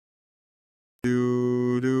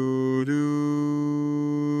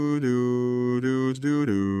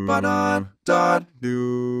ba da da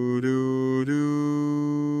do do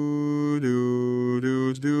do do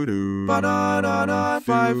do do ba da da da.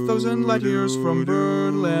 5,000 light years from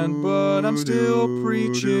Birdland, but I'm still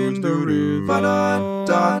preaching the rhythm. Ba da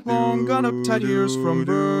da. Long gone up tight years from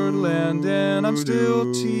Birdland, and I'm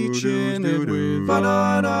still teaching it with ba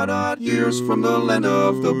da da da. Years from the land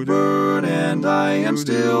of the bird, and I am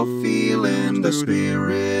still feeling the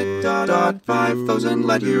spirit. Da da. 5,000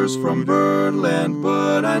 light years from Birdland,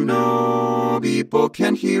 but I know people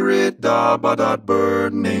can hear it. Da ba da.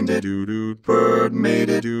 Bird named it. Do do. Bird made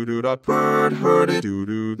it. Do do. Bird heard it. Do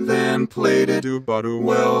do. Then played it. Do ba do.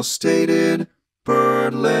 Well stated.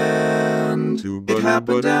 Birdland. It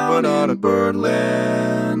happened down in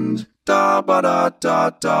Birdland. Da ba da da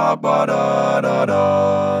da ba da da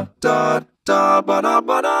da da da ba da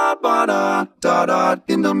ba da ba da da da.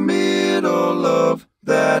 In the middle of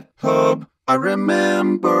that hub, I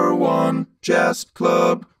remember one jazz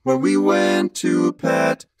club where we went to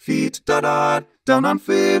pat feet. Da da. Down on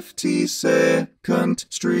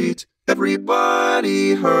 52nd Street,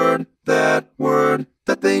 everybody heard that word,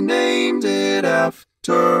 that they named it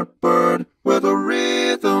after Bird, where the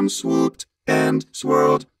rhythm swooped and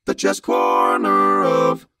swirled, the jazz corner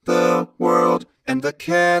of the world, and the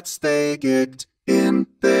cats they gigged in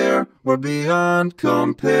there were beyond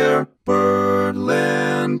compare.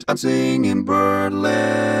 Birdland, I'm singing Birdland,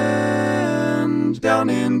 down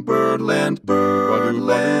in Birdland,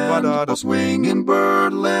 Birdland, I'll swing in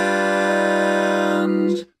Birdland.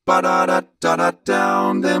 Ba-da-da-da-da,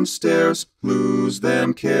 down them stairs, lose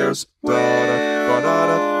them cares.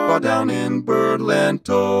 Ba-da-da-ba-da-da, down in Birdland,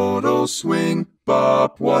 total swing.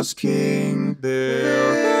 Bop was king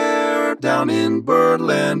there. Down in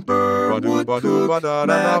Birdland, Bird would cook,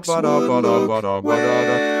 Max would look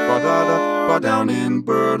well. Down in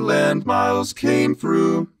Birdland, miles came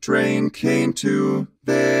through, train came to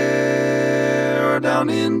there. Down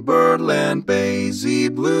in Birdland, Basie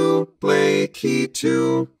blew, Blakey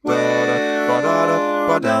too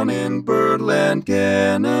well. Down in Birdland,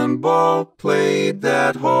 Cannonball played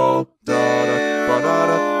that hall. Down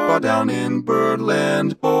in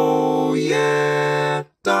Birdland, oh yeah.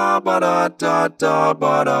 Da ba da da da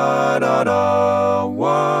ba da da da.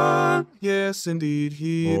 What? Yes, indeed,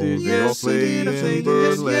 he did. Yes, indeed, in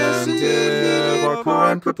Birdland. Yes, indeed,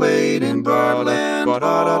 Barker and played in Birdland.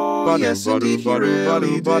 Oh, yes, indeed, he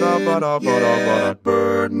really did.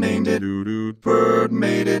 Bird named it. Bird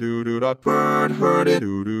made it. Bird heard it.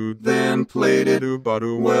 Then played it.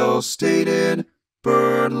 Well stated.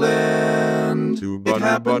 Birdland, it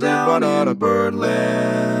happened down in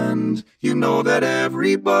Birdland. You know that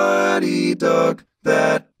everybody dug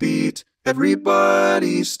that beat.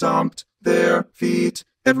 Everybody stomped their feet.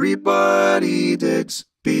 Everybody digs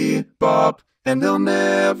bebop, and they'll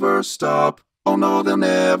never stop. Oh no, they'll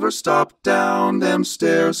never stop. Down them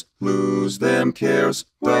stairs, lose them cares.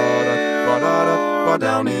 Ba-da-ba-da-da,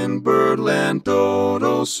 down in Birdland,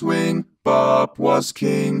 dodo swing. Bop was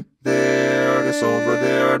king there. Yes, over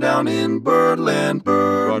there, down in Birdland,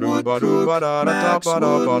 Bird would cook, Max would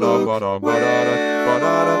look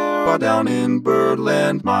well. Down in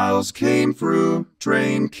Birdland, miles came through,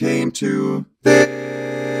 train came to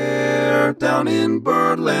there. Down in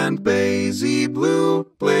Birdland, Basie blew,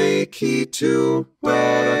 Blakey too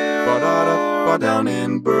well. Down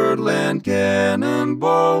in Birdland,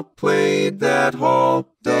 Cannonball played that hall.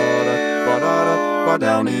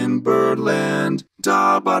 Down in Birdland,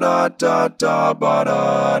 da ba da da da ba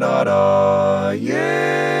da da da,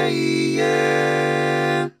 yeah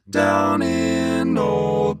yeah. Down in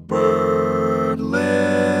old Birdland.